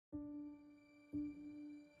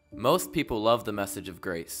Most people love the message of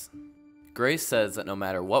grace. Grace says that no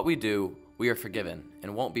matter what we do, we are forgiven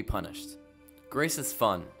and won't be punished. Grace is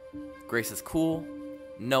fun. Grace is cool.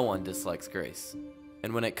 No one dislikes grace.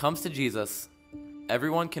 And when it comes to Jesus,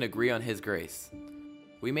 everyone can agree on his grace.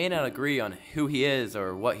 We may not agree on who he is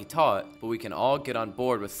or what he taught, but we can all get on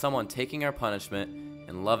board with someone taking our punishment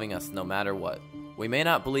and loving us no matter what. We may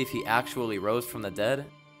not believe he actually rose from the dead,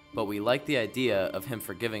 but we like the idea of him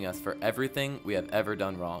forgiving us for everything we have ever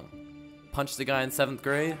done wrong. Punched a guy in 7th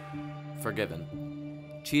grade?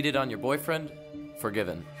 Forgiven. Cheated on your boyfriend?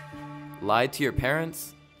 Forgiven. Lied to your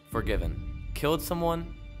parents? Forgiven. Killed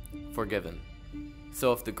someone? Forgiven.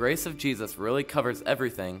 So if the grace of Jesus really covers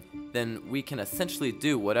everything, then we can essentially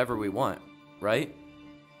do whatever we want, right?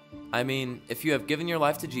 I mean, if you have given your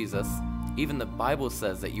life to Jesus, even the Bible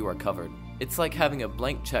says that you are covered. It's like having a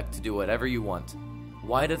blank check to do whatever you want.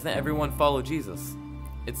 Why doesn't everyone follow Jesus?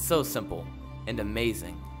 It's so simple and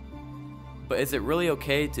amazing. But is it really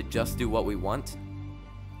okay to just do what we want?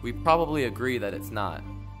 We probably agree that it's not.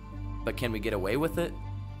 But can we get away with it?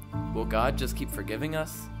 Will God just keep forgiving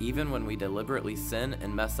us, even when we deliberately sin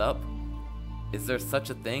and mess up? Is there such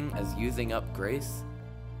a thing as using up grace?